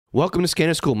Welcome to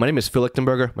Scanner School. My name is Phil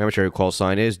Lichtenberger. My arbitrary call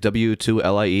sign is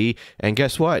W2LIE. And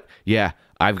guess what? Yeah,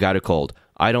 I've got a cold.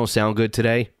 I don't sound good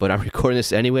today, but I'm recording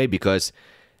this anyway because,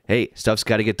 hey, stuff's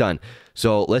got to get done.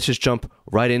 So let's just jump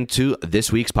right into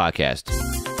this week's podcast.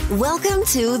 Welcome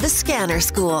to the Scanner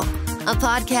School, a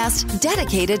podcast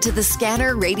dedicated to the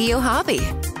scanner radio hobby.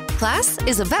 Class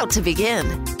is about to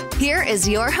begin. Here is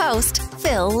your host,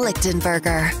 Phil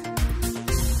Lichtenberger.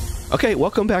 Okay,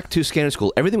 welcome back to Scanner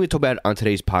School. Everything we talk about on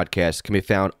today's podcast can be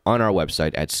found on our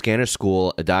website at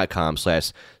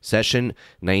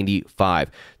scannerschool.com/session95.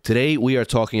 Today we are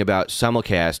talking about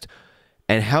Simulcast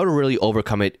and how to really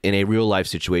overcome it in a real-life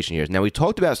situation here. Now, we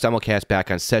talked about Simulcast back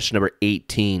on session number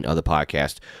 18 of the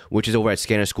podcast, which is over at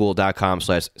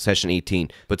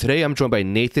scannerschool.com/session18. But today I'm joined by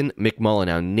Nathan McMullin.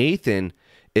 Now, Nathan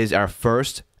is our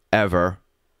first ever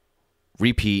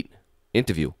repeat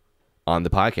interview on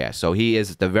the podcast. So he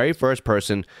is the very first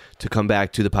person to come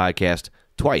back to the podcast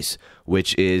twice,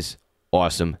 which is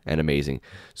awesome and amazing.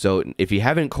 So if you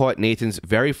haven't caught Nathan's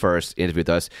very first interview with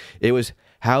us, it was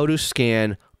how to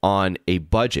scan on a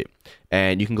budget.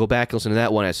 And you can go back and listen to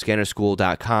that one at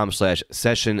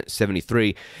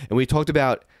scannerschool.com/session73. And we talked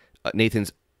about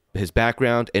his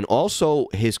background and also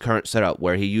his current setup,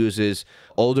 where he uses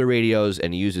older radios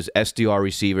and he uses SDR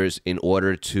receivers in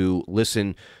order to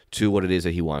listen to what it is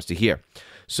that he wants to hear.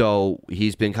 So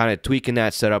he's been kind of tweaking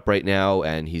that setup right now,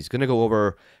 and he's going to go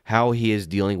over how he is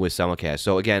dealing with Simulcast.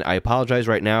 So again, I apologize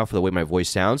right now for the way my voice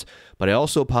sounds, but I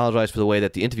also apologize for the way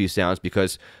that the interview sounds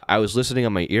because I was listening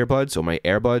on my earbuds or my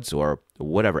AirBuds or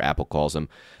whatever Apple calls them.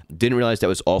 Didn't realize that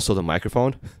was also the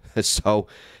microphone. So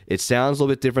it sounds a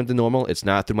little bit different than normal. It's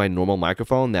not through my normal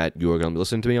microphone that you are going to be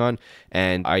listening to me on.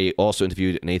 And I also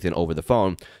interviewed Nathan over the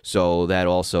phone, so that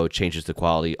also changes the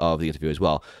quality of the interview as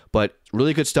well. But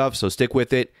really good stuff, so stick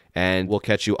with it, and we'll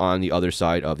catch you on the other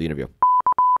side of the interview.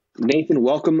 Nathan,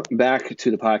 welcome back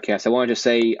to the podcast. I wanted to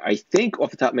say, I think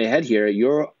off the top of my head here,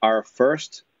 you're our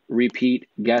first repeat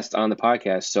guest on the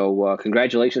podcast. So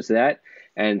congratulations to that,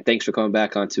 and thanks for coming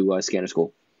back onto Scanner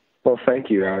School. Well, thank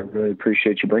you. I really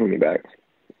appreciate you bringing me back.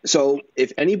 So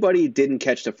if anybody didn't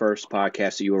catch the first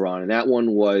podcast that you were on, and that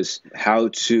one was how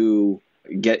to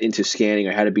get into scanning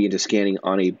or how to be into scanning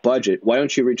on a budget, why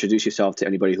don't you introduce yourself to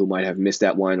anybody who might have missed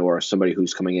that one or somebody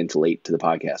who's coming in late to the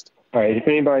podcast? All right. If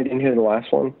anybody didn't hear the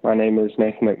last one, my name is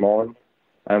Nathan McMullin.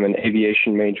 I'm an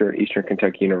aviation major at Eastern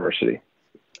Kentucky University.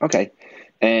 Okay.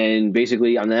 And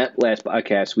basically on that last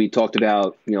podcast, we talked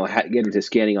about, how to get into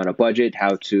scanning on a budget,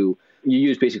 you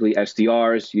use basically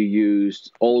SDRs, you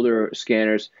used older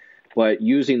scanners, but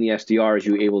using the SDRs,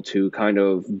 you were able to kind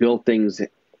of build things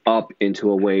up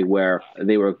into a way where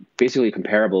they were basically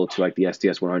comparable to like the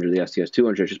SDS-100, the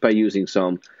SDS-200, just by using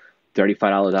some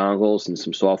 $35 dongles and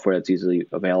some software that's easily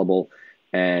available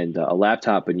and a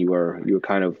laptop, and you were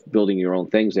kind of building your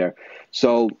own things there.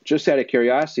 So just out of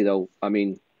curiosity, though, I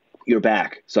mean, you're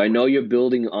back. So I know you're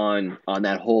building on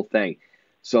that whole thing.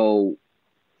 So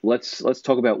let's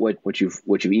talk about what you've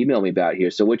emailed me about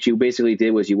here. So what you basically did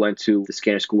was you went to the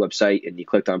Scanner School website and you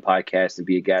clicked on podcast and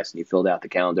be a guest and you filled out the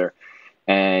calendar.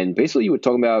 And basically you were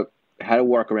talking about how to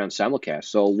work around Simulcast.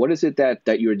 So what is it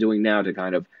that you're doing now to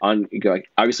kind of,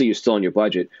 obviously you're still on your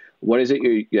budget. What is it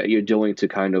you're doing to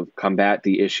kind of combat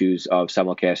the issues of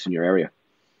Simulcast in your area?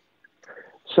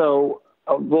 So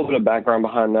a little bit of background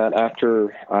behind that.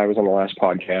 After I was on the last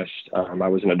podcast, I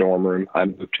was in a dorm room. I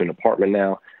moved to an apartment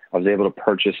now. I was able to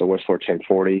purchase a Whistler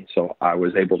 1040, so I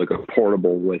was able to go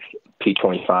portable with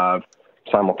P25,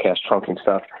 Simulcast trunking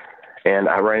stuff. And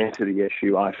I ran into the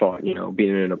issue. I thought, being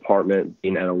in an apartment,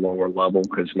 being at a lower level,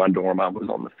 because my dorm, I was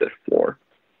on the 5th floor.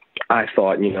 I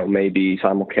thought, maybe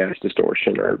Simulcast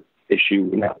distortion or issue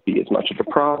would not be as much of a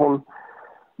problem.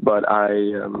 But I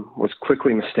was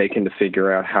quickly mistaken to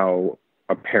figure out how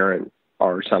apparent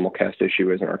our Simulcast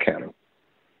issue is in our county.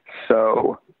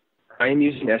 So I am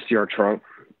using SDR trunk,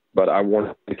 but I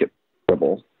wanted to make it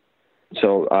portable.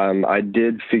 So I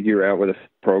did figure out with a few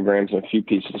programs and a few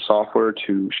pieces of software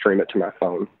to stream it to my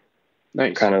phone.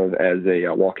 Nice. Kind of as a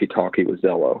walkie-talkie with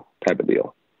Zello type of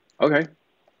deal. Okay.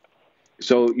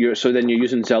 So then you're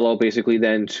using Zello basically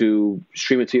then to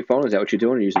stream it to your phone? Is that what you're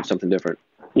doing, or are you using something different?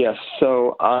 Yes.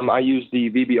 So I use the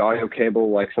VB audio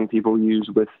cable like some people use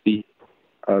with the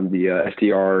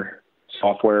SDR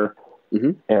software.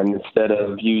 Mm-hmm. And instead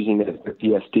of using it with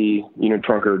the SDR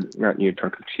trunk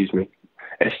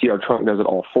does it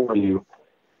all for you.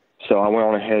 So I went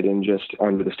on ahead and just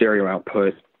under the stereo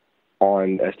output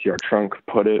on SDR trunk,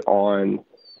 put it on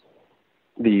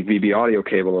the VB audio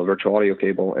cable, a virtual audio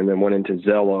cable, and then went into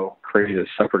Zello, created a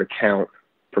separate account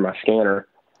for my scanner,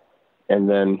 and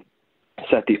then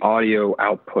set the audio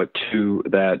output to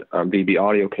that VB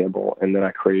audio cable, and then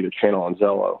I created a channel on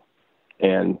Zello.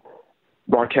 And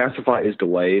Broadcastify is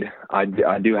delayed. I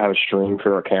do have a stream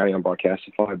for our county on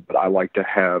Broadcastify, but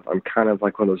I'm kind of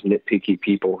like one of those nitpicky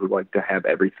people who like to have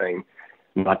everything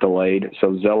not delayed.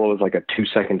 So Zello is like a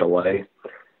 2-second delay.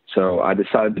 So I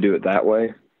decided to do it that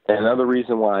way. And another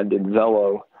reason why I did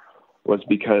Zello was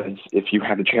because if you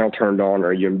have the channel turned on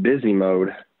or you're in busy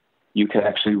mode, you can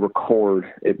actually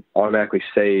record. It automatically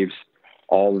saves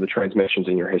all of the transmissions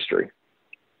in your history.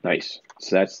 Nice.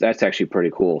 So that's actually pretty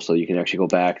cool. So you can actually go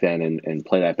back then and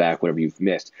play that back, whatever you've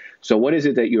missed. So what is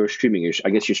it that you're streaming?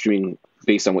 I guess you're streaming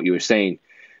based on what you were saying,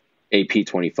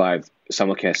 AP25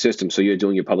 simulcast system. So you're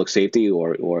doing your public safety,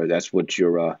 or that's what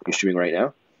you're streaming right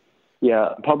now? Yeah,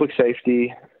 public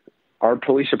safety. Our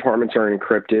police departments are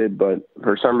encrypted, but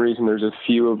for some reason there's a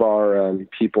few of our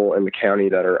people in the county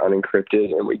that are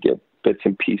unencrypted, and we get bits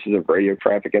and pieces of radio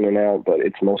traffic in and out, but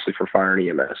it's mostly for fire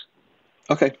and EMS.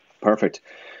 Okay, perfect.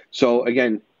 So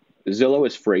again, Zillow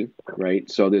is free, right?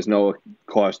 So there's no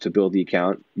cost to build the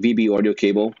account. VB audio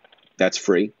cable, that's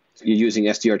free. You're using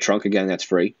SDR trunk, again, that's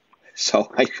free.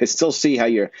 So I can still see how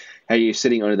you're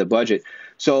sitting under the budget.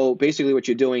 So basically what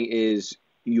you're doing is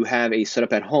you have a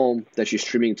setup at home that you're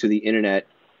streaming to the internet,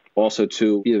 also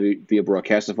to either via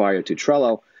Broadcastify or to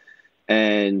Trello,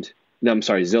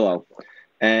 Zillow.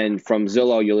 And from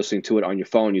Zillow, you're listening to it on your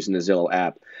phone using the Zillow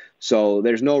app. So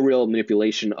there's no real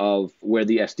manipulation of where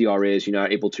the SDR is. You're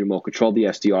not able to remote control the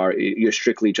SDR. You're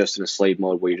strictly just in a slave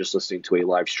mode where you're just listening to a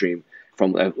live stream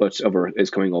from whatever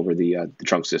is coming over the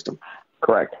trunk system.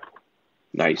 Correct.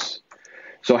 Nice.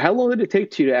 So how long did it take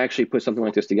to actually put something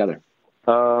like this together?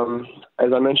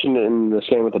 As I mentioned in the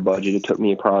same with the budget, it took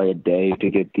me probably a day to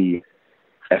get the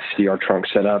SDR trunk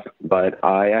set up. But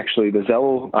the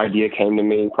Zello idea came to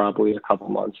me probably a couple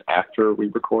months after we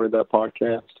recorded that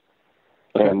podcast.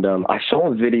 Okay. And I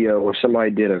saw a video where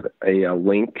somebody did a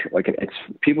link,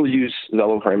 people use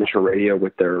Zello for amateur radio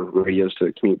with their radios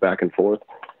to commute back and forth.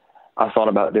 I thought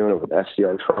about doing it with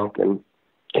SDR trunk, and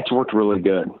it's worked really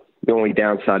good. The only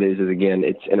downside is again,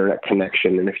 it's internet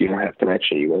connection, and if you don't have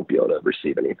connection, you won't be able to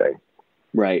receive anything.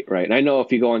 Right. And I know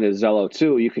if you go into Zello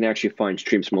too, you can actually find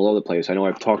streams from all over the place. I know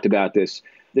I've talked about this.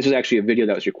 This is actually a video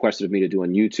that was requested of me to do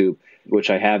on YouTube,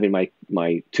 which I have in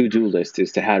my to-do list,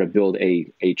 is to how to build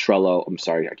a Trello. I'm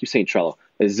sorry, I keep saying Trello,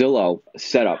 a Zillow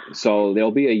setup. So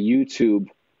there'll be a YouTube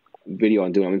video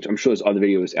on doing it. I'm sure there's other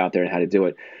videos out there on how to do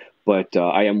it, but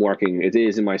I am working. It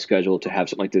is in my schedule to have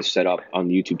something like this set up on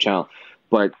the YouTube channel.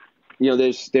 But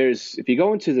there's if you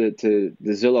go into the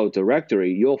Zillow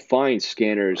directory, you'll find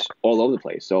scanners all over the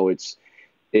place. So it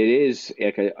is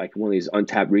like one of these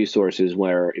untapped resources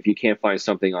where if you can't find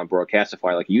something on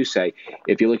Broadcastify, like you say,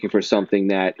 if you're looking for something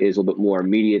that is a little bit more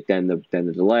immediate than the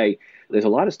delay, there's a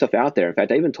lot of stuff out there. In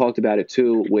fact, I even talked about it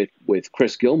too with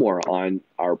Chris Gilmore on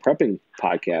our prepping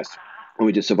podcast when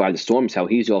we just survived the storms, how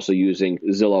he's also using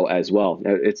Zillow as well.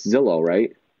 It's Zillow,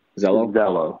 right?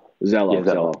 Zello.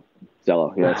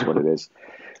 Zello, yeah, that's what it is.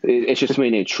 It's just my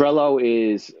name. Trello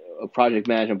is a project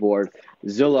management board.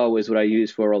 Zillow is what I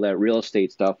use for all that real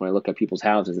estate stuff when I look at people's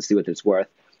houses and see what it's worth.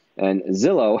 And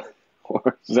Zillow,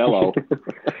 or Zello,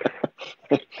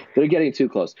 they're getting too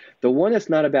close. The one that's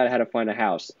not about how to find a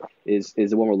house is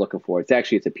the one we're looking for. It's a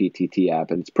PTT app,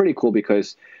 and it's pretty cool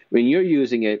because you're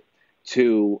using it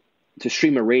to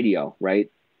stream a radio,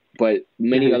 right? But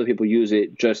many other people use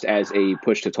it just as a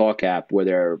push-to-talk app where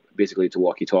they're basically to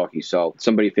walkie-talkie. So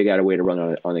somebody figured out a way to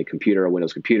run on a computer, a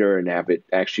Windows computer, and have it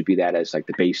actually be that as like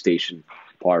the base station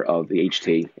part of the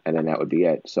HT, and then that would be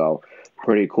it. So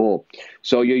pretty cool.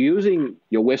 So you're using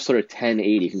your Whistler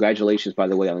 1080. Congratulations, by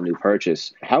the way, on the new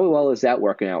purchase. How well is that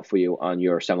working out for you on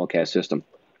your Simulcast system?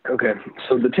 Okay,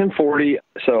 so the 1040,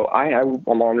 so I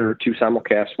monitor two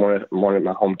Simulcasts, one in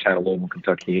my hometown of Louisville,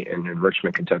 Kentucky, and in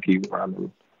Richmond, Kentucky, where I'm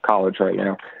in college right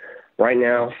now. Right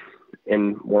now,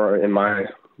 in my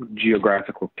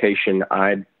geographic location,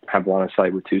 I have line of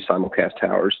sight with two Simulcast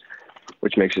towers,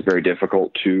 which makes it very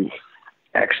difficult to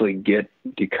actually get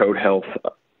decode health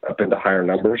up into higher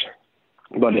numbers.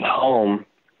 But at home,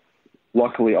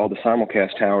 luckily, all the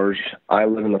Simulcast towers, I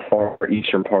live in the far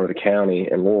eastern part of the county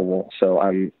in Louisville, so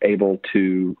I'm able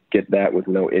to get that with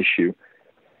no issue.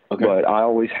 Okay. But I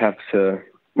always have to,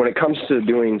 when it comes to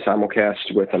doing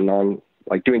simulcast with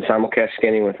doing simulcast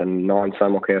scanning with a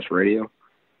non-simulcast radio,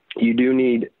 you do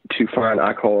need to find,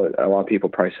 I call it, a lot of people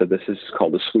probably said this is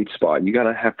called the sweet spot. You got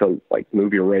to have to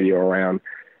move your radio around.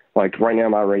 Like right now,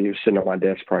 my radio is sitting on my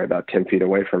desk probably about 10 feet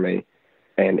away from me,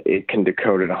 and it can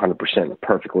decode it 100%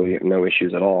 perfectly, no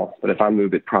issues at all. But if I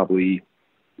move it probably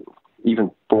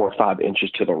even 4 or 5 inches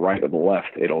to the right or the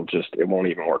left, it won't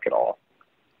even work at all.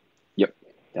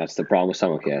 That's the problem with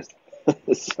Simulcast.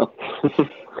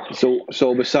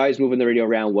 So besides moving the radio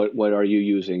around, what are you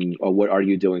using or what are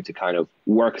you doing to kind of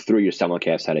work through your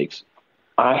Simulcast headaches?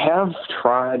 I have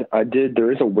tried.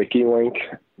 There is a wiki link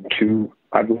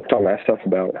I've looked on that stuff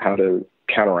about how to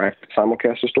counteract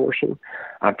simulcast distortion.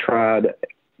 I've tried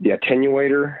the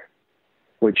attenuator,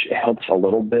 which helps a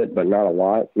little bit, but not a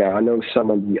lot. Now, I know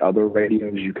some of the other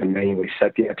radios you can manually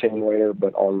set the attenuator,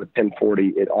 but on the 1040,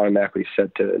 it automatically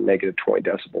set to negative 20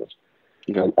 decibels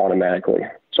automatically.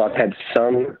 So I've had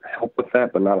some help with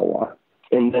that, but not a lot.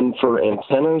 And then for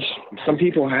antennas, some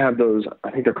people have those,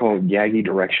 I think they're called Yagi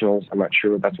directionals. I'm not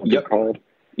sure if that's what they're called.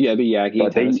 Yeah, the Yagi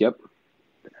antennas, yep.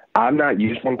 I've not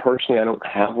used one personally. I don't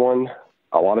have one.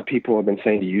 A lot of people have been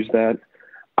saying to use that.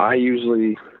 I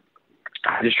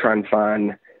just try and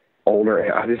find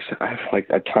older. I have like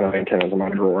a ton of antennas in my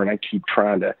drawer, and I keep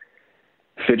trying to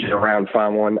fidget around,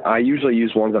 find one. I usually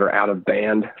use ones that are out of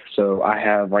band. So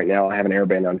right now I have an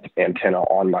airband antenna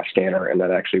on my scanner, and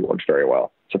that actually works very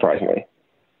well, surprisingly.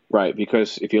 Right,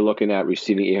 because if you're looking at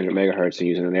receiving 800 megahertz and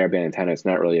using an airband antenna, it's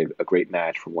not really a great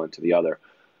match from one to the other.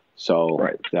 So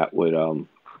that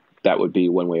would be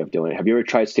one way of doing it. Have you ever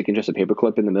tried sticking just a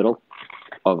paperclip in the middle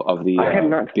of the I have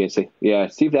not. BNC? Yeah,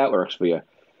 see if that works for you.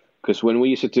 Because when we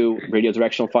used to do radio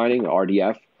directional finding, or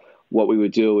RDF, what we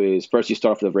would do is first you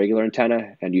start off with a regular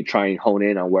antenna and you try and hone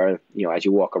in on where, as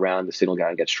you walk around, the signal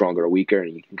kind of gets stronger or weaker,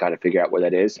 and you can kind of figure out where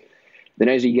that is. Then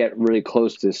as you get really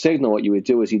close to the signal, what you would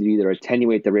do is either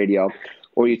attenuate the radio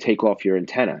or you take off your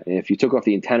antenna. And if you took off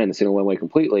the antenna and the signal went away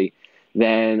completely,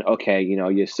 then, okay,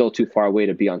 you're still too far away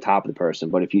to be on top of the person.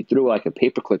 But if you threw like a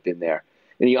paperclip in there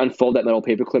and you unfold that metal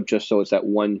paperclip just so it's that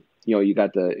one, you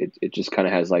got it just kind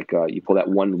of has like, you pull that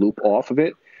one loop off of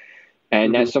it.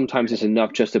 And that sometimes is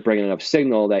enough just to bring in enough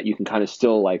signal that you can kind of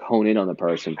still like hone in on the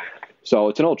person. So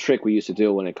it's an old trick we used to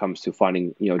do when it comes to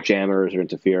finding, jammers or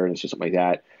interference or something like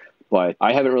that. But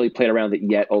I haven't really played around with it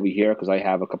yet over here because I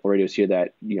have a couple of radios here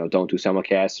that, don't do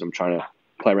simulcast. And I'm trying to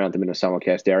play around with them in a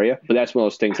simulcast area. But that's one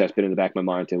of those things that's been in the back of my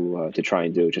mind to try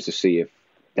and do, just to see if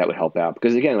that would help out.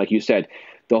 Because again, like you said,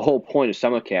 the whole point of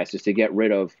simulcast is to get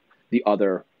rid of the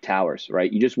other towers,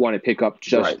 right? You just want to pick up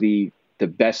just the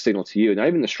best signal to you, not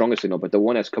even the strongest signal, but the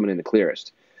one that's coming in the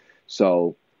clearest.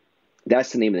 So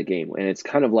that's the name of the game. And it's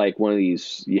kind of like one of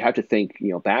these, you have to think,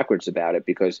 backwards about it,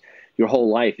 because your whole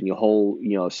life and your whole,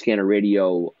 scanner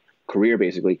radio career,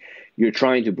 basically, you're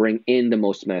trying to bring in the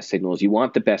most amount of signals. You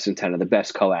want the best antenna, the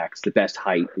best coax, the best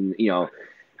height. And,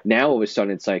 now all of a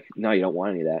sudden it's like, no, you don't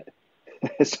want any of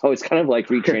that. So it's kind of like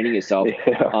retraining yourself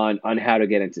on how to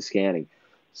get into scanning.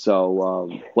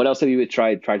 So what else have you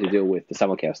tried to do with the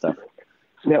simulcast stuff?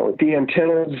 Now, the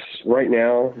antennas right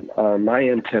now, my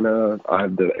antenna,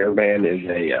 the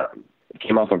airband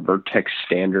came off a Vertex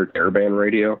standard airband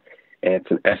radio, and it's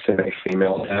an SMA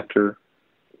female adapter.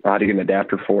 I had to get an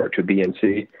adapter for it to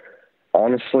BNC.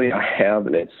 Honestly, I have,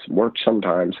 and it's worked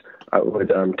sometimes. I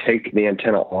would take the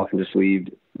antenna off and just leave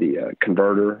the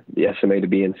converter, the SMA to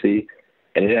BNC,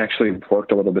 and it actually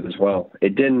worked a little bit as well.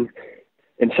 It didn't.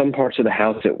 In some parts of the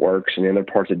house it works, and in other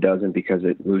parts it doesn't because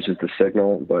it loses the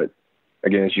signal, but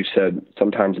again, as you said,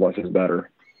 sometimes less is better.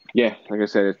 Yeah, like I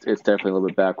said, it's definitely a little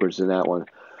bit backwards in that one.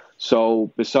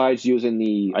 So besides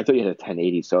using I thought you had a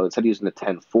 1080, so instead of using the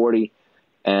 1040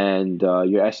 and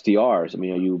your SDRs, are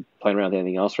you playing around with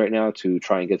anything else right now to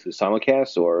try and get to the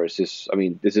simulcast, or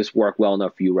does this work well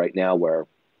enough for you right now where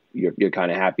you're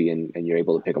kind of happy and you're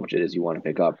able to pick up what it is you want to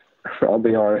pick up? I'll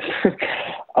be honest,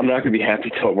 I'm not going to be happy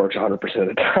till it works 100% of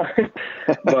the time,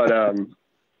 but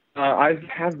I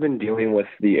have been dealing with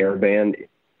the airband.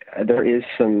 There is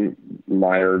some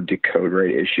minor decode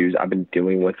rate issues. I've been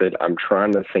dealing with it. I'm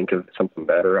trying to think of something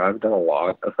better. I've done a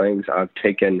lot of things.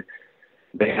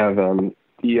 They have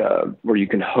where you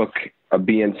can hook a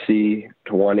BNC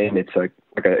to one end. It's like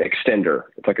an extender.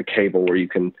 It's like a cable where you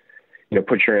can,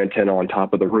 put your antenna on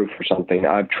top of the roof or something.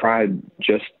 I've tried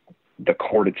just the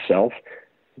cord itself.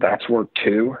 That's worked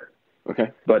too.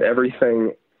 Okay. But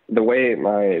everything, the way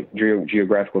my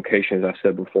geographic location, as I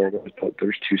said before, was built,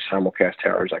 there's 2 simulcast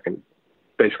towers I can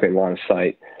basically in line of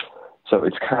sight. So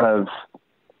it's kind of,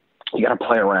 you got to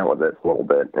play around with it a little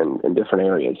bit in different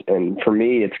areas. And for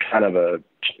me, it's kind of a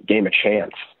game of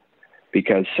chance,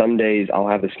 because some days I'll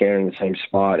have the scanner in the same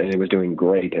spot and it was doing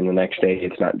great, and the next day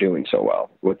it's not doing so well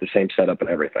with the same setup and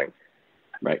everything.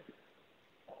 Right.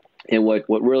 And what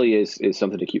really is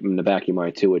something to keep in the back of your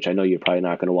mind too, which I know you're probably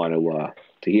not going to want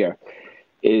to hear,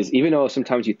 is even though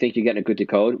sometimes you think you're getting a good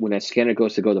decode, when that scanner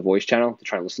goes to go to the voice channel to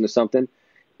try and listen to something,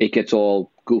 it gets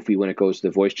all goofy when it goes to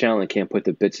the voice channel and can't put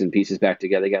the bits and pieces back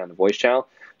together again on the voice channel.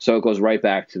 So it goes right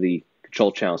back to the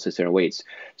control channel sits there and waits.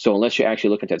 So unless you're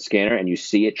actually looking at that scanner and you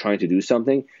see it trying to do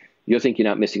something, you'll think you're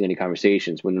not missing any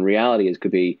conversations, when in reality it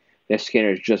could be that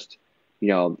scanner is just,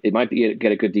 it might be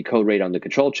get a good decode rate on the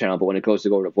control channel, but when it goes to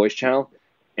go to voice channel,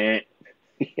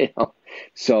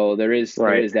 so there is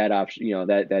that option,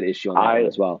 that issue on that one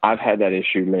as well. I've had that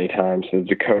issue many times. The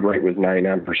decode rate was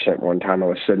 99% one time. I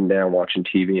was sitting down watching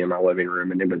TV in my living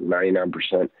room, and it was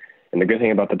 99%. And the good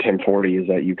thing about the 1040 is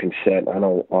that you can set, I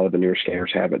know a lot of the newer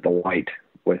scanners have it, the light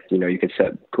with, you can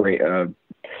set great red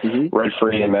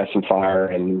for EMS and fire,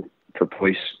 and for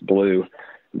police blue.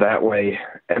 That way,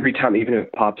 every time, even if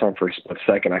it pops on for a split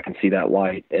second, I can see that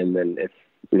light. And then if,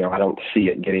 I don't see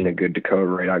it getting a good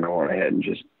decoder rate, I go on ahead and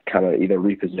just kind of either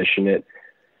reposition it,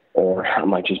 or I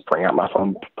might just bring out my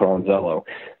phone, put on Zello.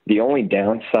 The only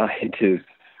downside to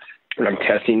when I'm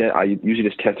testing it, I usually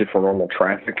just test it for normal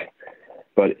traffic.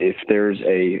 But if there's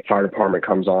a fire department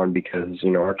comes on, because,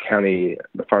 our county,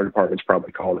 the fire department's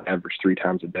probably calling average 3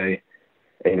 times a day.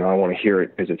 And, I want to hear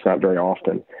it because it's not very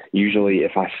often. Usually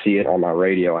if I see it on my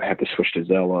radio, I have to switch to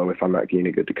Zello if I'm not getting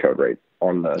a good decode rate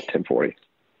on the 1040.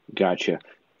 Gotcha.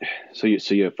 So your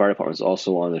fire department is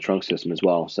also on the trunk system as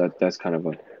well. So that's kind of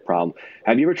a problem.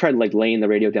 Have you ever tried laying the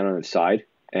radio down on its side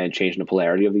and changing the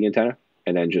polarity of the antenna,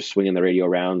 and then just swinging the radio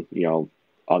around,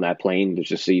 on that plane to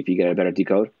just see if you get a better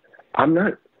decode?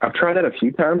 I've tried that a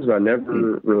few times, but I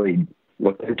never really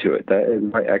looked into it. That it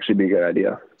might actually be a good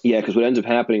idea. Yeah, because what ends up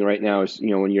happening right now is,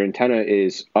 when your antenna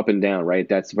is up and down, right,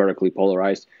 that's vertically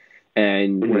polarized.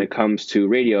 And when it comes to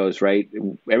radios, right,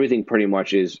 everything pretty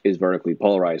much is vertically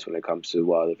polarized when it comes to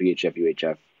the VHF,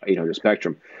 UHF, 800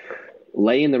 spectrum.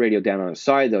 Laying the radio down on the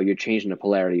side, though, you're changing the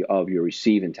polarity of your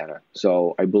receive antenna.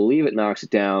 So I believe it knocks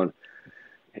it down.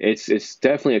 It's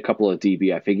definitely a couple of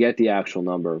dB. I forget the actual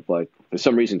number, but for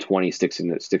some reason 20 sticks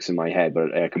in my head,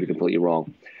 but I could be completely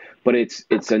wrong. But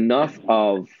it's enough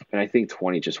of, and I think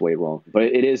 20 just way wrong, but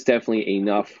it is definitely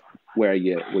enough where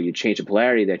you change the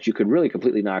polarity that you could really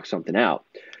completely knock something out.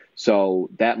 So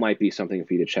that might be something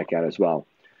for you to check out as well.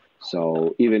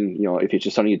 So even, if it's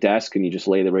just on your desk and you just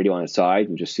lay the radio on its side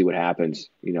and just see what happens,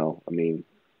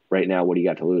 right now, what do you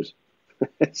got to lose?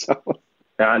 So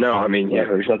I know.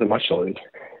 There's nothing much to lose.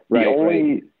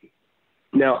 Right.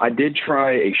 Now, I did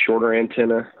try a shorter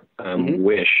antenna,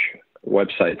 Wish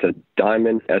website. It's a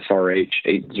Diamond SRH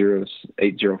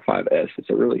 805S. It's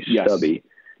a really stubby.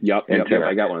 Yep,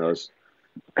 I got one of those.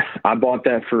 I bought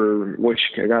that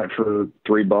I got it for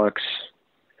 $3,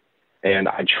 and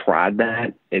I tried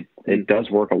that. It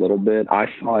does work a little bit. I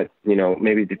thought,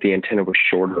 maybe if the antenna was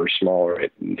shorter or smaller,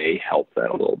 it may help that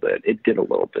a little bit. It did a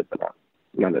little bit, but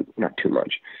not too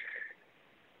much.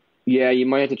 Yeah, you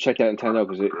might have to check that antenna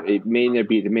because there may not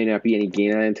be any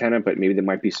gain on antenna, but maybe there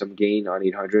might be some gain on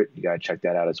 800. You got to check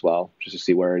that out as well, just to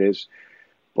see where it is.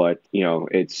 But,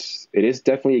 it is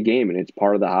definitely a game, and it's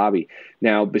part of the hobby.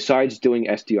 Now, besides doing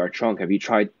SDR trunk, have you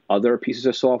tried other pieces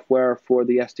of software for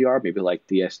the SDR, maybe like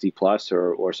the SD Plus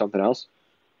or something else?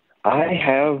 I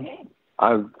have.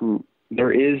 I know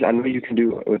you can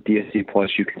do it with DSD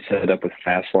Plus. You can set it up with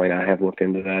Fastlane. I have looked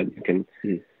into that. You can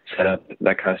set up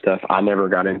that kind of stuff. I never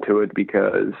got into it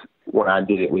because when I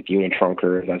did it with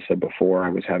Unitrunker, as I said before, I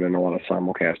was having a lot of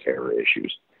simulcast error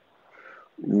issues.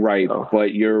 Right,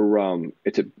 but you're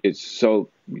it's so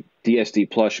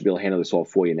DSD Plus should be able to handle this all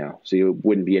for you now, so you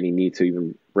wouldn't be any need to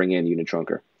even bring in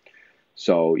Unitrunker.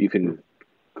 So you can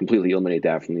completely eliminate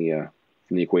that from the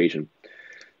equation.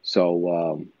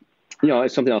 So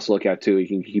it's something else to look at too. You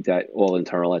can keep that all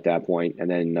internal at that point, and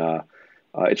then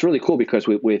it's really cool because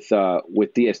with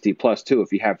DSD Plus too,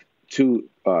 if you have 2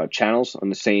 channels on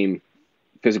the same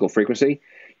physical frequency,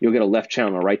 you'll get a left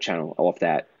channel and a right channel off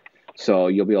that. So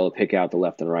you'll be able to pick out the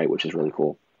left and right, which is really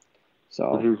cool.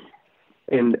 So,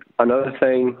 and another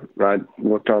thing, I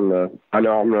looked on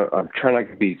I'm trying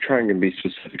to be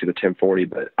specific to the 1040,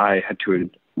 but I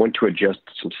went to adjust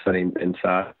some settings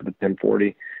inside the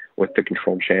 1040 with the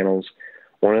control channels.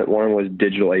 One was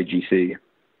digital AGC.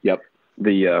 Yep.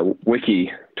 The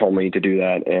wiki told me to do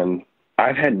that, and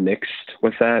I've had mixed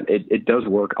with that. It does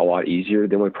work a lot easier.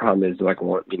 The only problem is you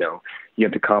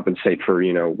have to compensate for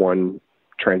one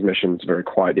transmission's very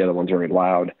quiet, the other one's very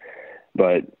loud,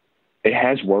 but it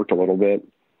has worked a little bit.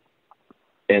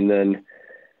 And then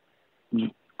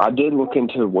I did look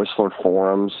into Whistler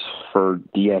forums for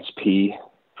DSP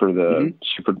for the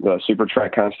super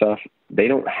track kind of stuff. They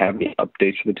don't have any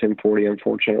updates for the 1040,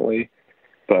 unfortunately,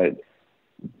 but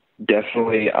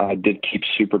definitely I did keep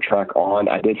super track on.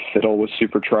 I did fiddle with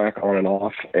super track on and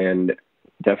off, and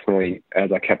definitely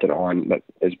as I kept it on, that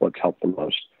is what's helped the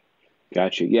most.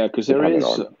 Gotcha. Yeah, because there is,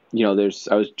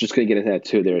 I was just going to get into that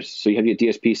too. So you have your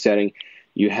DSP setting,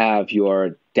 you have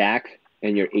your DAC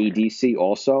and your ADC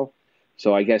also.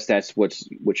 So I guess that's what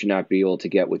you not be able to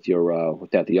get with your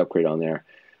without the upgrade on there.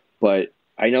 But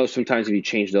I know sometimes if you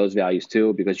change those values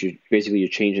too, because you're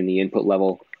changing the input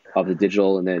level of the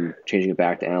digital and then changing it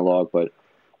back to analog. But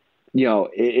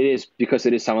it is because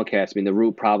it is simulcast. I mean, the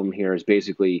root problem here is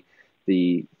basically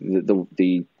the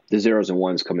zeros and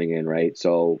ones coming in, right?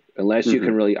 So unless you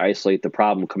can really isolate the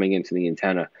problem coming into the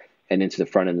antenna and into the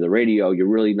front end of the radio, you're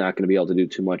really not going to be able to do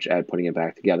too much at putting it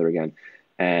back together again.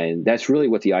 And that's really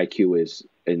what the IQ is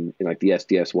in like the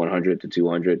SDS 100 to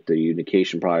 200, the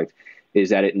unification product, is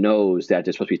that it knows that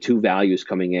there's supposed to be two values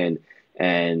coming in,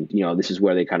 and this is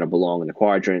where they kind of belong in the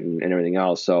quadrant and everything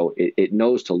else. So it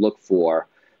knows to look for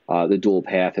the dual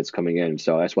path that's coming in.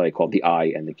 So that's why they call it the I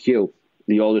and the Q.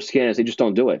 The older scanners, they just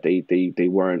don't do it. They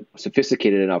weren't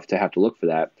sophisticated enough to have to look for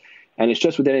that. And it's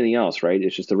just with anything else, right?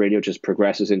 It's just the radio just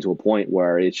progresses into a point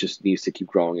where it just needs to keep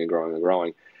growing and growing and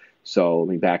growing. So, I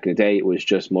mean, back in the day, it was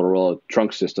just Motorola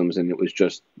trunk systems, and it was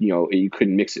just, you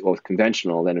couldn't mix it with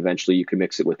conventional. Then eventually you could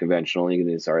mix it with conventional, and you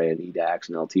can start adding EDAX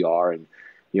and LTR and,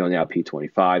 now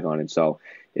P25 on it. So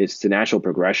it's the natural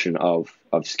progression of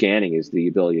scanning is the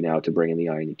ability now to bring in the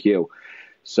I and the Q.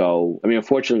 So, I mean,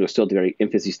 unfortunately, we're still at the very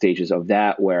infancy stages of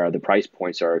that, where the price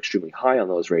points are extremely high on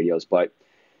those radios. But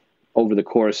over the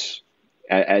course,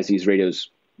 as these radios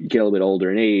get a little bit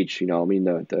older in age, I mean,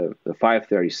 the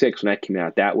 536, when that came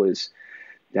out, that was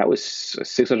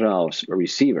 $600 a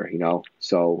receiver,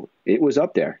 so it was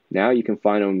up there. Now you can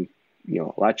find them,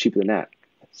 a lot cheaper than that.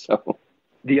 So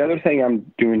the other thing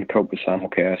I'm doing to cope with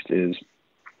simulcast is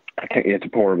it's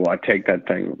portable. I take that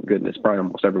thing, goodness, probably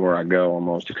almost everywhere I go,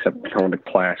 almost, except going to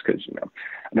class, because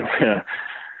I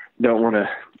don't want to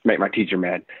make my teacher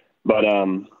mad. But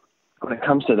when it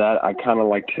comes to that, I kind of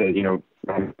like to,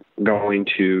 going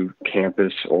to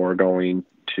campus or going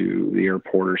to the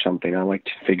airport or something, I like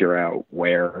to figure out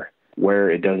where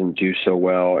it doesn't do so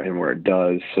well and where it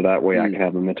does, so that way I can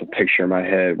have a mental picture in my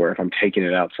head where if I'm taking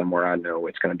it out somewhere, I know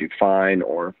it's going to do fine,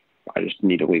 or I just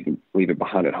need to leave it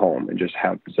behind at home and just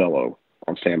have Zello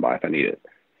on standby if I need it.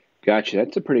 Gotcha.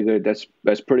 That's pretty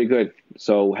good.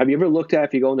 So have you ever looked at,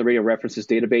 if you go in the radio references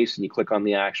database and you click on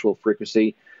the actual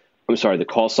frequency, the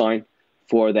call sign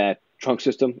for that trunk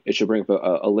system, it should bring up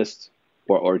a list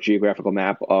or geographical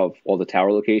map of all the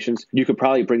tower locations. You could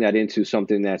probably bring that into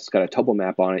something that's got a topo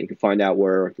map on it. You can find out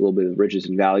where a little bit of ridges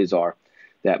and valleys are.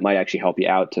 That might actually help you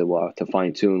out to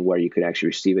fine tune where you could actually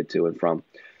receive it to and from.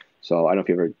 So I don't know if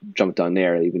you ever jumped on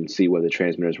there to even see where the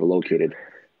transmitters were located,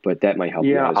 but that might help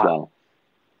you out as well.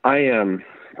 I'm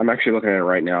actually looking at it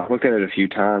right now. I've looked at it a few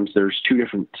times. There's two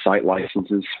different site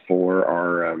licenses for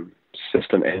our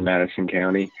system in Madison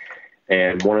County.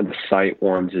 And one of the site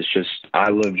ones is I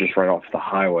live just right off the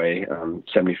highway,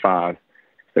 75.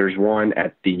 There's one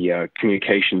at the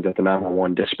communications at the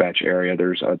 911 dispatch area.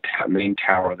 There's a main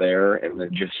tower there, and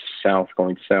then just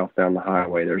going south down the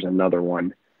highway, there's another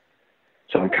one.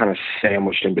 So I'm kind of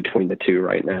sandwiched in between the two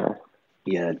right now.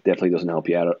 Yeah, it definitely doesn't help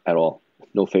you out at all.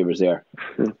 No favors there.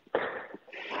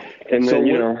 And then,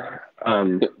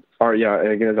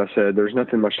 again, as I said, there's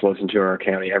nothing much to listen to in our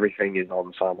county. Everything is on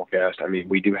the simulcast. I mean,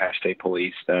 we do have state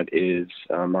police. That is,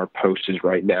 our post is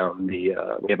right down we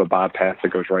have a bypass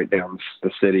that goes right down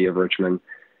the city of Richmond,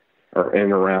 or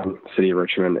in around the city of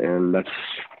Richmond. And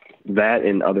that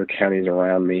in other counties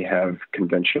around me have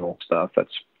conventional stuff.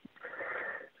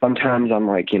 Sometimes I'm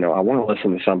like, I want to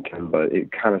listen to something, but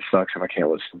it kind of sucks if I can't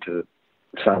listen to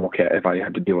simulcast, if I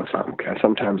have to deal with simulcast.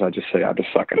 Sometimes I just say I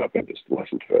just suck it up and just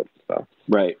listen to it. So.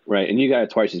 Right. And you got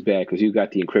it twice as bad because you got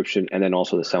the encryption and then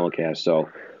also the simulcast. So,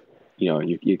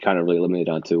 you kind of really limited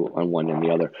on one and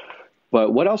the other.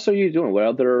 But what else are you doing? What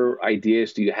other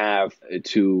ideas do you have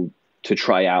to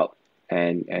try out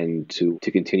and to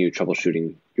continue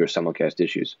troubleshooting your simulcast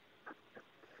issues?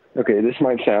 Okay, this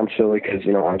might sound silly because,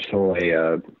 I'm still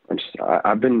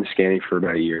I've been in scanning for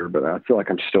about a year, but I feel like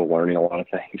I'm still learning a lot of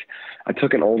things. I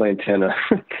took an old antenna.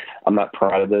 I'm not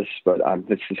proud of this, but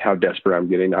this is how desperate I'm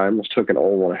getting. I almost took an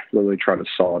old one. I literally tried to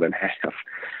saw it in half.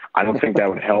 I don't think that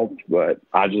would help, but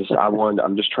I'm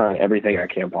just trying everything I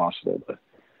can possible.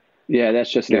 Yeah,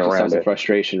 that's just an exercise of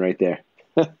frustration right there.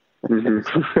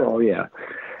 Oh, yeah.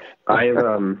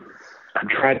 I've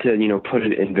tried to, put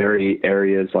it in very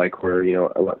areas like where,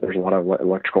 there's a lot of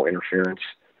electrical interference,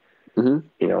 and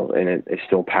it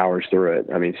still powers through it.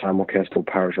 I mean, simulcast still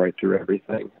powers right through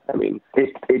everything. I mean,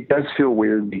 it does feel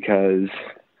weird because,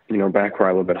 back where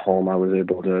I live at home, I was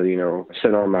able to,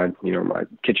 sit on my, my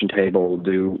kitchen table,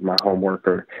 do my homework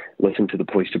or listen to the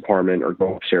police department or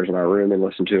go upstairs in my room and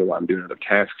listen to it while I'm doing other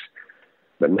tasks.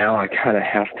 But now I kind of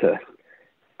have to,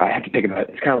 I have to think about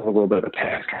it. It's kind of a little bit of a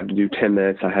task. I have to do 10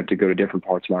 minutes. I have to go to different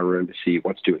parts of my room to see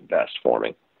what's doing best for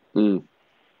me. Mm.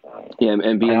 Yeah,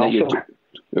 and being that you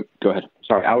go ahead.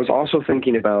 Sorry, I was also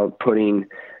thinking about putting,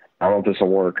 I don't know if this will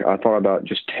work. I thought about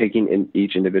just taking in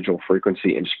each individual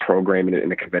frequency and just programming it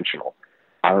in a conventional.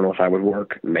 I don't know if that would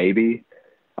work. Maybe.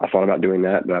 I thought about doing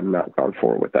that, but I've not gone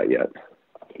forward with that yet.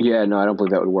 Yeah, no, I don't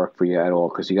believe that would work for you at all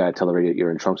because you got to tell the radio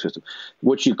you're in trunk system.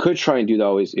 What you could try and do,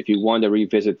 though, is if you wanted to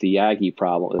revisit the Yagi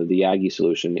problem, the Yagi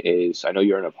solution is, I know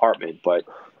you're in an apartment, but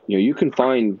you can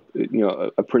find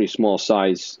a pretty small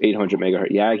size 800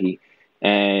 megahertz Yagi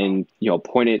and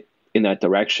point it in that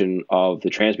direction of the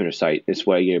transmitter site. This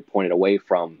way you point it away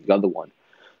from the other one.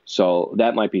 So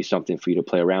that might be something for you to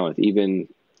play around with. Even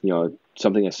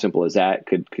something as simple as that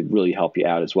could really help you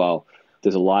out as well.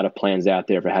 There's a lot of plans out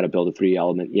there for how to build a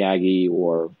 3-element Yagi,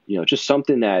 or just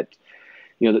something that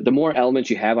the more elements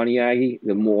you have on a Yagi,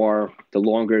 the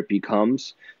longer it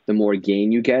becomes, the more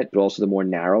gain you get, but also the more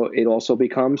narrow it also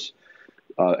becomes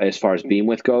as far as beam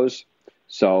width goes.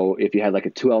 So if you had like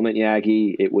a 2-element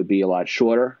Yagi, it would be a lot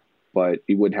shorter, but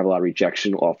you wouldn't have a lot of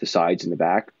rejection off the sides and the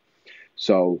back.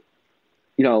 So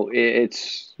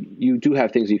you do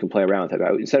have things you can play around with.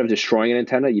 Instead of destroying an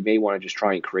antenna, you may want to just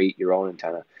try and create your own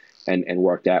antenna and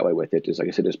work that way with it. Just like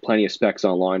I said, there's plenty of specs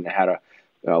online on how to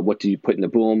what do you put in the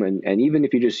boom, and even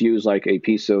if you just use like a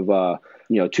piece of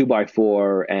 2x4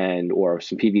 or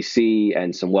some PVC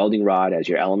and some welding rod as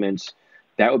your elements,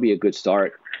 that would be a good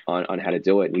start on how to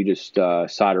do it. And you just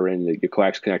solder in your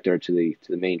coax connector to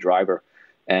the main driver,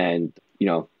 and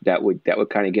that would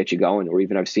kind of get you going. Or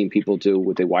even I've seen people do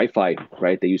with the Wi-Fi,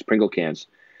 right? They use Pringle cans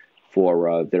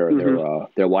for their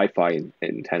Wi-Fi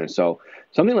antenna. So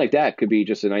something like that could be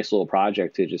just a nice little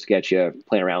project to just get you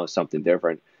playing around with something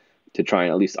different, to try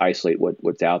and at least isolate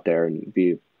what's out there, and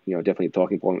be definitely a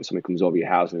talking point when somebody comes over your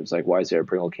house and it's like, why is there a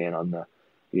Pringle can on the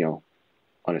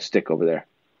on a stick over there?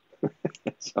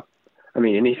 So. I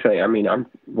mean, anything. I mean, I'm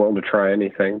willing to try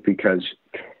anything because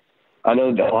I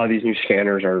know that a lot of these new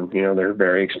scanners are, they're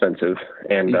very expensive,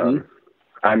 and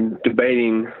I'm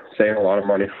debating saving a lot of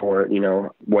money for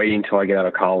it, waiting till I get out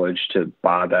of college to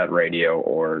buy that radio,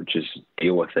 or just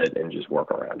deal with it and just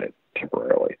work around it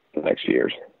temporarily the next few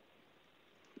years.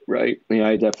 Right. Yeah,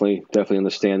 I definitely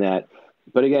understand that.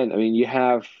 But again, I mean, you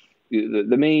have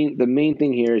the main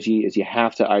thing here is you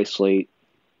have to isolate,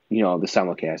 the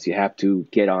simulcast. You have to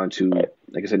get onto,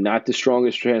 like I said, not the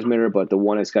strongest transmitter, but the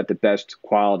one that's got the best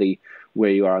quality where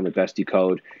you are on the best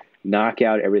decode. Knock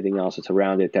out everything else that's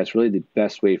around it. That's really the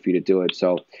best way for you to do it.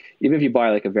 So even if you buy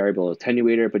like a variable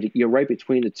attenuator, but you're right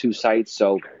between the two sites.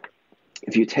 So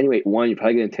if you attenuate one, you're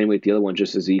probably going to attenuate the other one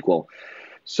just as equal.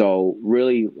 So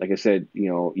really, like I said,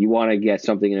 you want to get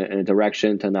something in a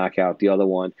direction to knock out the other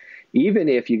one. Even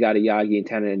if you got a Yagi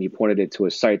antenna and you pointed it to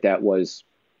a site that was,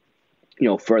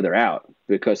 further out,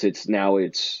 because it's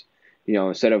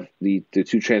instead of the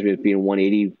two transmitters being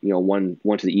 180,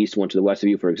 one to the east, one to the west of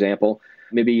you, for example,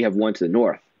 maybe you have one to the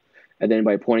north. And then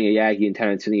by pointing a Yagi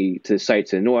antenna to the site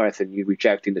to the north and you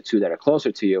rejecting the two that are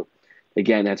closer to you,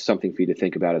 again, that's something for you to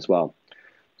think about as well.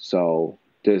 So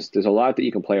there's a lot that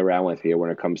you can play around with here when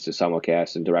it comes to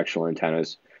simulcast and directional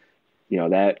antennas.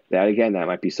 That again, that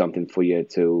might be something for you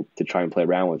to try and play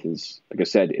around with. And like I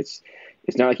said, it's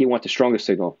not like you want the strongest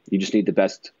signal. You just need the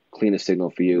best, cleanest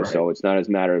signal for you. Right. So it's not as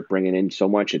a matter of bringing in so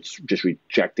much. It's just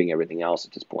rejecting everything else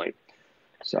at this point.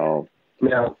 So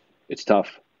now it's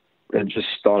tough. I just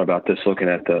thought about this looking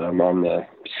at on the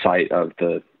site of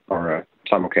our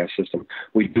simulcast system.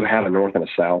 We do have a north and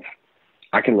a south.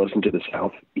 I can listen to the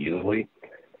south easily.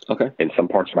 Okay. In some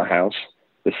parts of my house.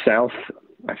 The south,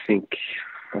 I think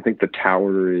the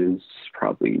tower is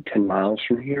probably 10 miles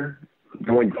from here.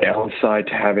 The only downside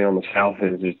to having on the south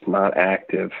is it's not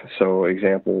active. So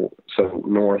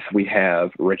north we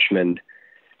have Richmond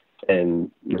and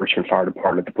the Richmond Fire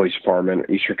Department, the Police Department,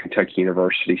 Eastern Kentucky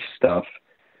University stuff,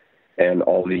 and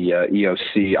all the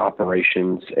EOC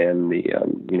operations, and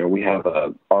we have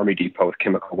a Army depot with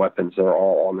chemical weapons that are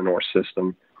all on the north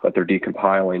system, but they're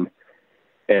decompiling.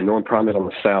 And the only problem is on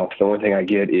the south. The only thing I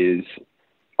get is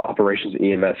operations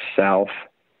EMS south,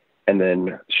 and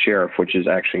then sheriff, which is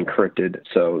actually encrypted.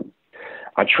 So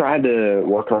I tried to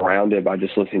work around it by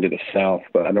just listening to the south,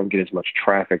 but I don't get as much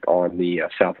traffic on the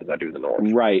south as I do the north.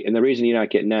 Right. And the reason you're not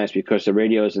getting that is because the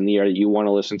radios in the area that you want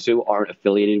to listen to aren't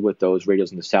affiliated with those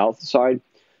radios on the south side.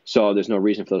 So there's no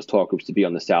reason for those talk groups to be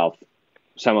on the south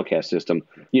simulcast system.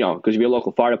 Because if your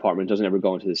local fire department doesn't ever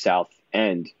go into the south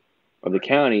end of the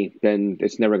county, then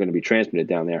it's never going to be transmitted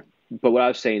down there. But what I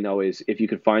was saying, though, is if you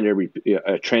could find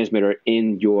a transmitter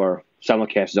in your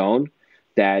simulcast zone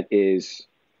that is,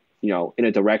 in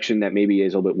a direction that maybe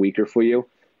is a little bit weaker for you,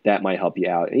 that might help you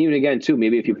out. And even again, too,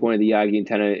 maybe if you pointed the Yagi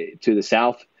antenna to the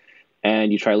south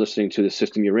and you try listening to the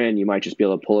system you're in, you might just be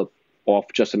able to pull it off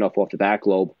just enough off the back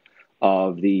lobe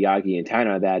of the Yagi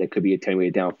antenna that it could be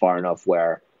attenuated down far enough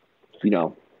where,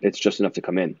 it's just enough to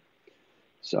come in.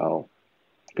 So,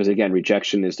 because again,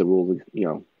 rejection is the rule,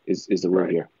 is the rule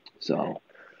here. So,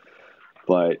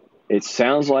 but it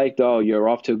sounds like, though, you're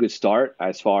off to a good start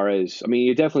as far as,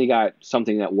 you definitely got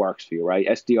something that works for you, right?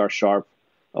 SDR trunk,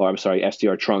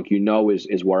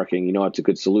 is working. It's a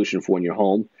good solution for when you're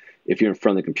home, if you're in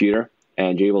front of the computer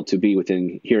and you're able to be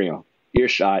within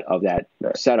earshot of that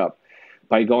setup.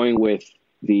 By going with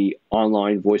the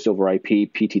online voice over IP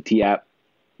PTT app,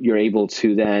 you're able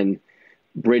to then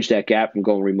bridge that gap from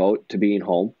going remote to being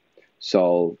home.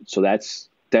 So that's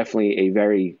definitely a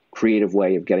very creative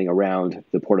way of getting around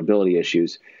the portability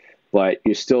issues. But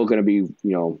you're still going to be,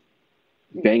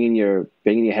 banging your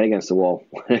head against the wall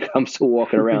when it comes to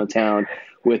walking around town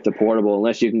with the portable,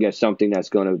 unless you can get something that's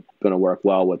going to work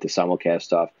well with the simulcast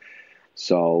stuff.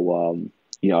 So,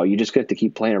 you just get to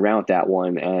keep playing around with that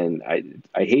one. And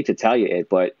I hate to tell you it,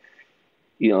 but,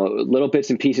 little bits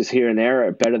and pieces here and there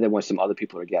are better than what some other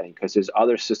people are getting, because there's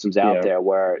other systems out there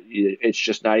where it's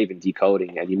just not even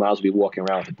decoding, and you might as well be walking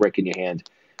around with a brick in your hand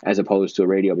as opposed to a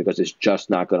radio, because it's just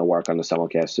not going to work on the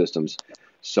simulcast systems.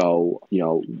 So,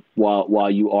 while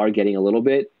you are getting a little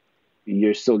bit,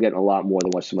 you're still getting a lot more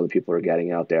than what some other people are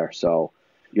getting out there. So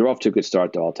you're off to a good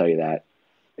start, though, I'll tell you that.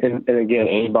 And again,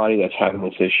 anybody that's having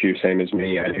this issue, same as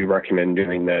me, I do recommend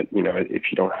doing that.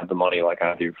 If you don't have the money like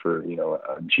I do for, a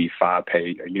G5,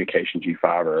 pay a Unication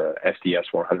G5 or a SDS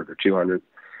 100 or 200,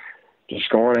 just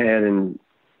go on ahead and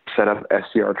set up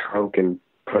SDR trunk and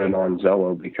put it on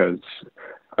Zello, because,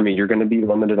 you're going to be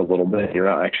limited a little bit. You're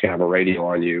not actually have a radio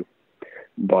on you,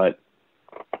 but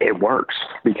it works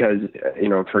because,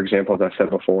 for example, as I said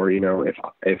before,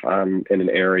 if I'm in an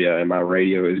area and my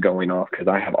radio is going off because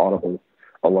I have audible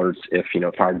alerts, if,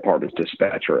 fire department's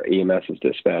dispatched or EMS is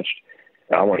dispatched,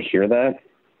 and I want to hear that,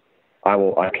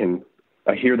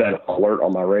 I hear that alert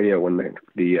on my radio when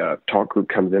the talk group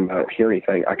comes in, I don't hear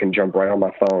anything, I can jump right on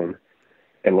my phone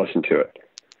and listen to it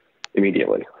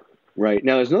immediately. Right.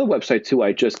 Now, there's another website, too,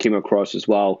 I just came across as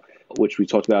well, which we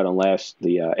talked about on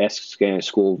the Ask Scanner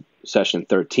School session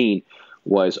 13,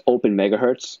 was Open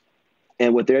Megahertz.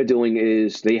 And what they're doing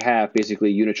is they have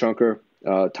basically Unitrunker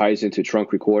ties into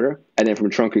trunk recorder. And then from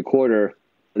trunk recorder,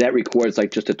 that records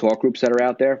like just the talk groups that are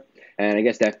out there. And I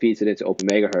guess that feeds it into Open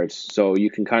Megahertz. So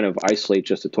you can kind of isolate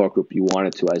just the talk group you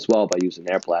wanted to as well by using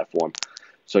their platform.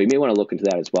 So you may want to look into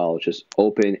that as well. It's just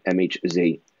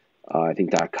OpenMHZ, I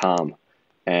think .com.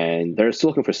 And they're still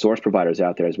looking for source providers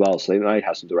out there as well. So they might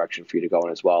have some direction for you to go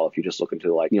in as well. If you're just looking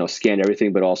to scan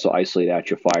everything, but also isolate out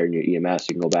your fire and your EMS,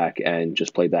 you can go back and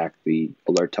just play back the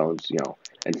alert tones,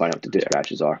 and find out what the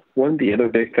dispatches are. One of the other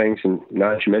big things, and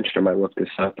now that you mentioned, I might look this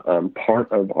up,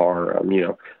 part of our,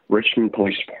 Richmond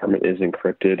Police Department is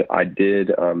encrypted. I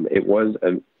did, it was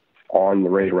on the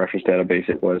radio reference database,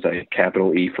 it was a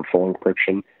capital E for full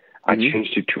encryption. I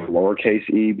changed it to a lowercase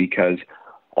e because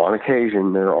on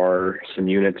occasion there are some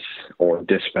units or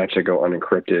dispatch that go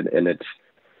unencrypted, and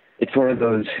it's one of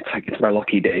those, it's my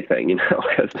lucky day thing,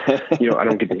 because, I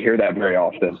don't get to hear that very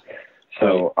often.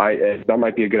 So that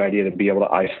might be a good idea to be able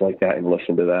to isolate that and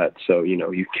listen to that. So, you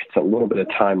get a little bit of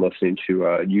time listening to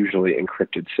a usually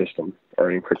encrypted system or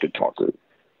an encrypted talk group.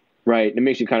 Right. It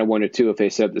makes you kind of wonder, too, if they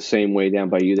set up the same way down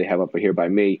by you they have up here by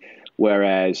me,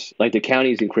 whereas like the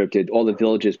county is encrypted, all the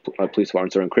villages, police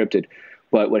departments are encrypted.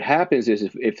 But what happens is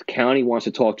if the county wants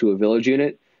to talk to a village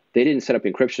unit, they didn't set up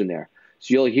encryption there.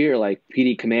 So you'll hear like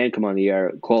PD command come on the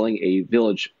air calling a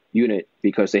village unit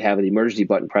because they have an emergency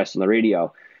button pressed on the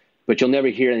radio. But you'll never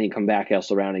hear anything come back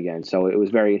else around again. So it was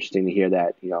very interesting to hear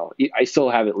that. I still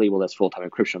have it labeled as full-time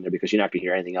encryption on there because you're not going to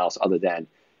hear anything else other than,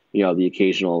 the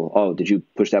occasional, did you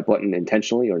push that button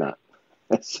intentionally or not?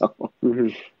 So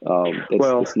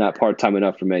it's not part-time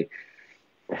enough for me.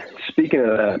 Speaking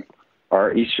of that,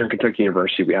 our Eastern Kentucky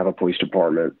University, we have a police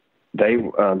department. They,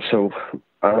 so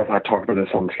I don't know if I talked about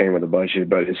this on the Scanning with the Budget,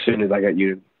 but as soon as I got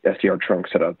SDR trunk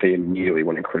set up, they immediately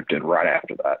went encrypted right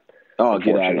after that. Oh,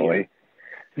 get out of here.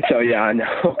 So, yeah, I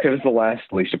know. It was the last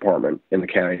police department in the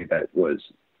county that was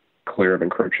clear of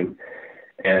encryption.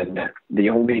 And the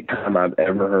only time I've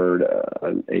ever heard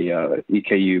a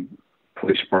EKU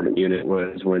police department unit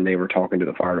was when they were talking to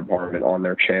the fire department on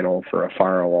their channel for a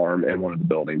fire alarm in one of the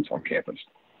buildings on campus.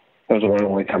 That was the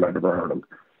only time I've ever heard them.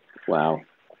 Wow.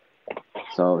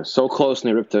 So close,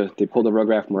 and they pulled the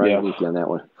rug out from right underneath you on that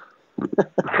one.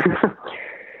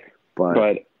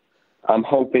 But I'm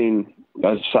hoping,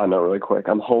 as a side note really quick,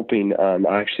 I'm hoping,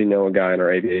 I actually know a guy in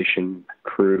our aviation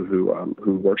crew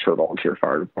who works for a volunteer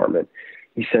fire department.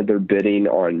 He said they're bidding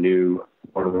on new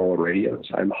Motorola radios.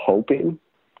 I'm hoping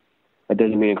that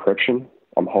doesn't mean encryption.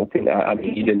 I'm hoping. I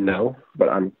mean, he didn't know, but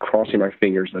I'm crossing my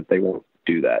fingers that they won't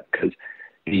do that, because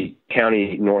the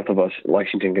county north of us,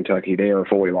 Lexington, Kentucky, they are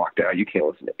fully locked out. You can't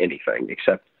listen to anything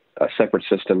except a separate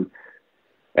system.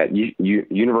 At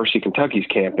University of Kentucky's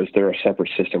campus, they're a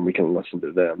separate system. We can listen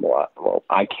to them. Well,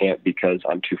 I can't because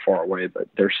I'm too far away, but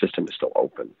their system is still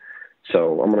open.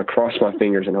 So I'm going to cross my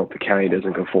fingers and hope the county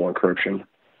doesn't go full encryption.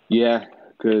 Yeah,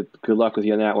 good luck with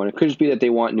you on that one. It could just be that they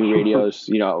want new radios,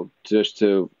 just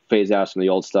to phase out some of the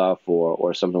old stuff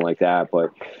or something like that.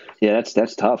 But yeah,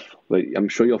 that's tough. But I'm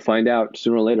sure you'll find out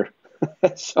sooner or later.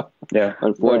 So yeah,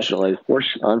 unfortunately,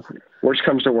 worst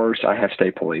comes to worst, I have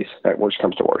state police. Worst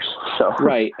comes to worst. So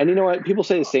right, and you know what? People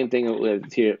say the same thing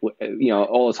here.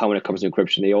 All the time when it comes to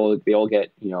encryption, they all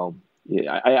get.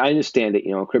 I understand that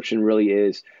encryption really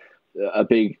is a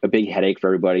big headache for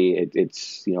everybody.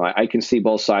 It's I can see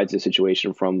both sides of the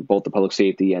situation from both the public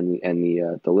safety and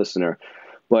the listener,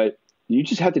 but you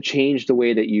just have to change the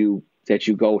way that you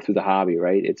go through the hobby,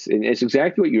 right? It's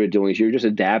exactly what you're doing. Is you're just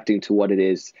adapting to what it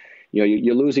is.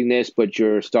 You're losing this, but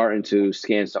you're starting to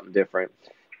scan something different.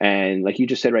 And like you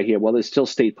just said right here, well, there's still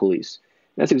state police.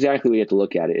 That's exactly what you have to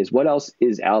look at it, is what else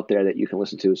is out there that you can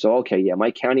listen to. So, okay, yeah,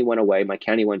 my county went away. My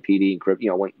county went PD,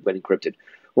 went encrypted.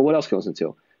 Well, what else can I listen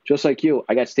to? Just like you,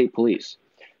 I got state police.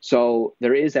 So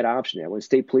there is that option there. When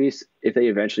state police, if they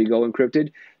eventually go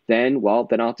encrypted, then I'll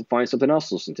have to find something else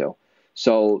to listen to.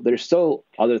 So there's still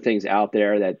other things out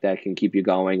there that can keep you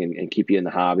going and keep you in the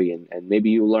hobby. And maybe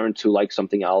you learn to like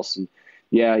something else. And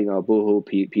yeah, boohoo,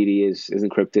 PD is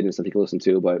encrypted and something you can listen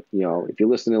to. But, if you're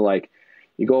listening to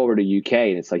you go over to UK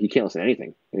and it's like you can't listen to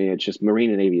anything. I mean, it's just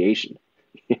marine and aviation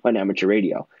on amateur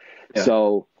radio. Yeah.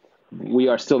 So we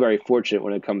are still very fortunate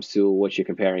when it comes to what you're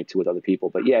comparing to with other people.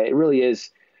 But yeah, it really is.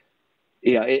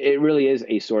 It really is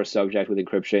a sore subject with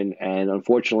encryption. And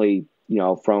unfortunately,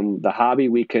 from the hobby,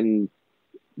 we can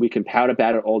pout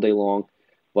about it all day long,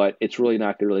 but it's really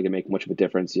not really going to make much of a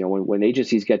difference. When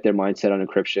agencies get their mindset on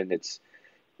encryption,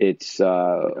 it's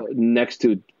next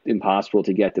to impossible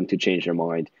to get them to change their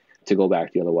mind to go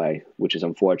back the other way, which is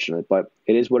unfortunate, but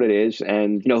it is what it is.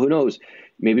 And, who knows,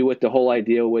 maybe with the whole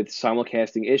idea with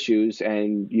simulcasting issues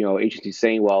and, agencies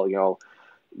saying, well,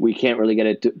 we can't really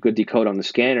get a good decode on the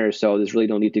scanner, so there's really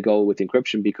no need to go with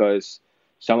encryption because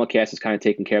simulcast is kind of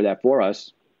taking care of that for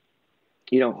us.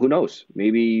 Who knows?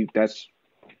 Maybe that's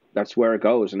where it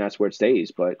goes and that's where it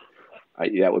stays. But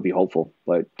that would be hopeful,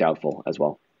 but doubtful as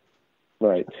well.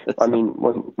 Right. I mean,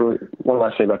 one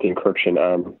last thing about the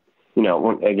encryption.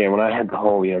 When I had the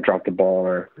whole, drop the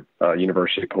ball or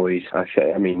university police,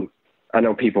 I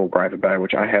know people gripe about it,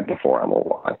 which I had before. I won't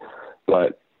lie.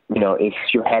 But, if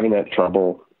you're having that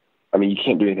trouble, you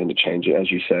can't do anything to change it,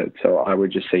 as you said. So I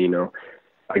would just say,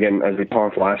 again, as we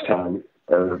talked last time,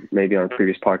 or maybe on a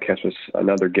previous podcast with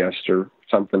another guest or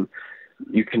something,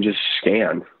 you can just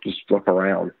scan, just look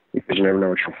around because you never know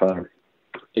what you'll find.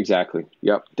 Exactly.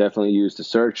 Yep. Definitely use the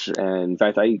search. And in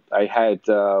fact, I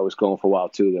was going for a while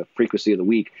too, the frequency of the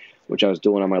week, which I was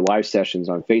doing on my live sessions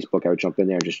on Facebook. I would jump in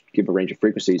there and just give a range of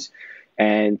frequencies.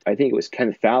 And I think it was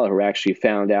Ken Fowler who actually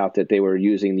found out that they were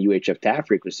using the UHF TAF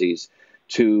frequencies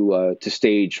to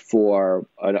stage for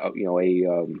a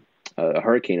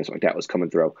hurricane or something like that was coming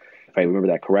through, if I remember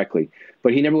that correctly.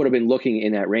 But he never would have been looking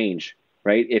in that range,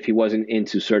 right, if he wasn't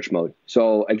into search mode.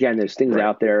 So, again, there's things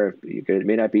out there. It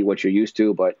may not be what you're used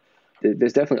to, but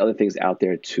there's definitely other things out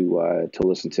there to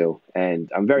listen to.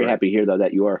 And I'm very happy to hear, though,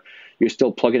 that you're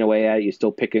still plugging away at it, you're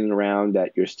still picking it around,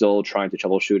 that you're still trying to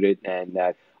troubleshoot it. And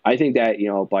that I think that,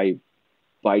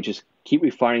 by just keep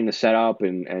refining the setup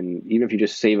and even if you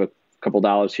just save a couple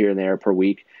dollars here and there per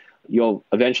week, you'll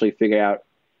eventually figure out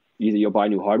either you'll buy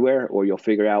new hardware or you'll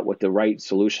figure out what the right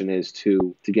solution is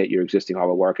to get your existing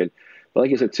hardware working. But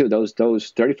like I said, too, those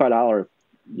 $35,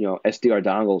 SDR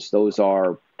dongles, those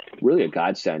are really a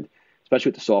godsend, especially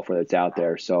with the software that's out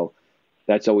there. So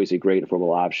that's always a great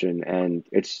affordable option, and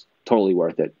it's totally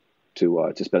worth it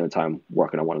to spend the time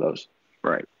working on one of those.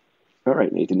 Right. All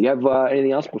right, Nathan, do you have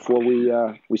anything else before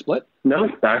we split? No,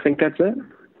 I think that's it.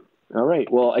 All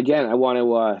right. Well, again, I want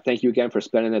to thank you again for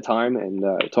spending the time and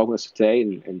talking with us today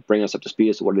and bringing us up to speed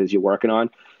as to what it is you're working on,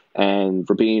 and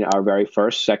for being our very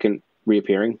second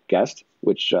reappearing guest,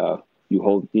 which you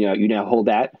hold. You now hold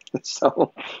that.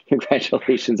 So,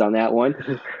 congratulations on that one.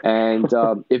 And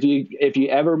if you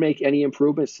ever make any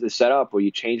improvements to the setup or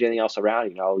you change anything else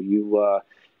around, you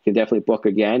can definitely book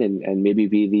again and maybe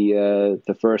be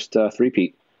the first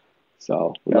three-peat.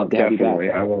 So, we'd love to have you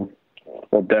back. I will.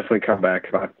 We'll definitely come back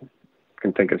if I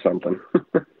can think of something.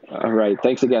 All right.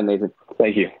 Thanks again, Nathan.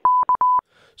 Thank you.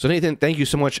 So Nathan, thank you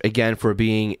so much again for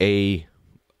being a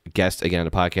guest again on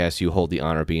the podcast. You hold the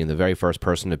honor of being the very first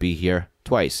person to be here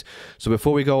twice. So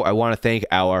before we go, I want to thank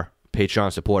our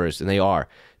Patreon supporters, and they are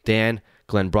Dan,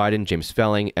 Glenn Bryden, James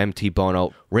Felling, MT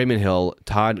Bono, Raymond Hill,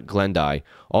 Todd Glendy,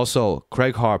 also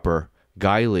Craig Harper,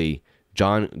 Guy Lee,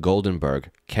 John Goldenberg,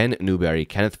 Ken Newberry,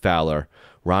 Kenneth Fowler,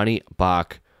 Ronnie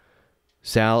Bach,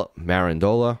 Sal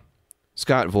Marandola,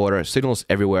 Scott Vorder, Signals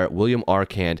Everywhere, William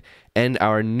Arkand, and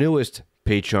our newest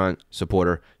Patreon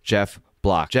supporter, Jeff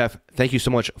Block. Jeff, thank you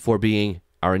so much for being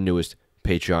our newest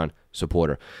Patreon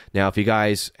supporter. Now, if you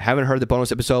guys haven't heard the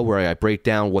bonus episode where I break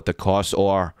down what the costs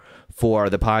are for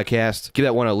the podcast, give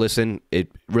that one a listen.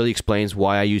 It really explains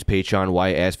why I use Patreon, why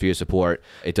I ask for your support.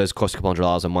 It does cost a couple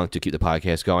 $100 a month to keep the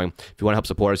podcast going. If you want to help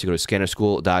support us, you go to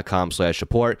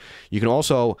scannerschool.com/support. You can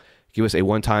also give us a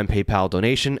one-time PayPal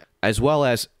donation, as well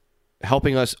as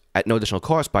helping us at no additional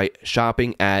cost by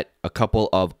shopping at a couple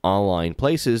of online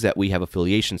places that we have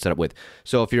affiliation set up with.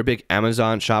 So if you're a big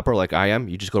Amazon shopper like I am,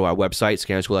 you just go to our website,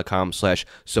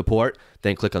 scannerschool.com/support,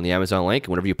 then click on the Amazon link.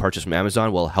 Whatever you purchase from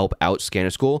Amazon will help out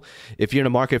Scanner School. If you're in the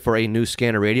market for a new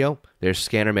scanner radio, there's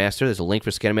Scanner Master. There's a link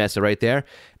for Scanner Master right there.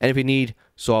 And if you need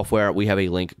software, we have a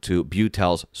link to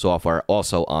Butel's software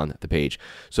also on the page.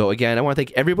 So again, I want to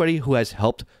thank everybody who has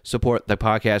helped support the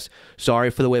podcast.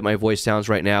 Sorry for the way my voice sounds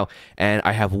right now. And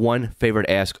I have one favorite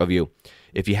ask of you.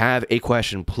 If you have a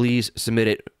question, please submit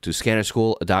it to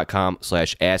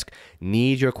scannerschool.com/ask.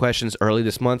 Need your questions early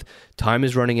this month. Time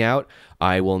is running out.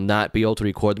 I will not be able to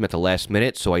record them at the last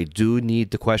minute, so I do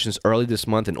need the questions early this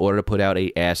month in order to put out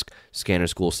a Ask Scanner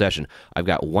School session. I've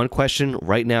got one question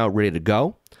right now ready to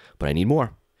go, but I need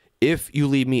more. If you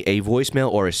leave me a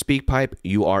voicemail or a speak pipe,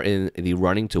 you are in the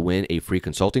running to win a free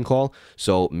consulting call,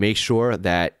 so make sure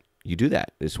that you do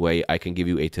that. This way I can give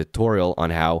you a tutorial on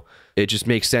how it just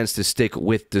makes sense to stick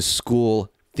with the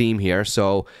school theme here.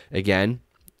 So again,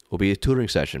 will be a tutoring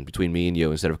session between me and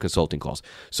you instead of consulting calls.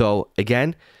 So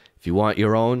again, if you want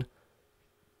your own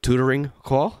tutoring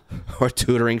call or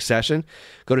tutoring session,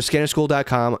 go to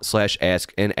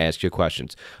scannerschool.com/ask and ask your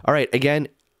questions. All right, again,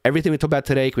 everything we talked about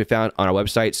today can be found on our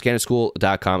website,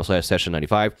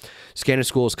 scannerschool.com/session95. Scanner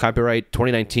School's copyright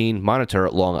 2019,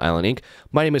 Monitor, Long Island, Inc.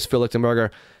 My name is Phil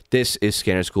Lichtenberger. This is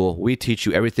Scanner School. We teach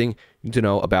you everything you need to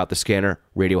know about the scanner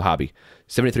radio hobby.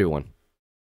 7301.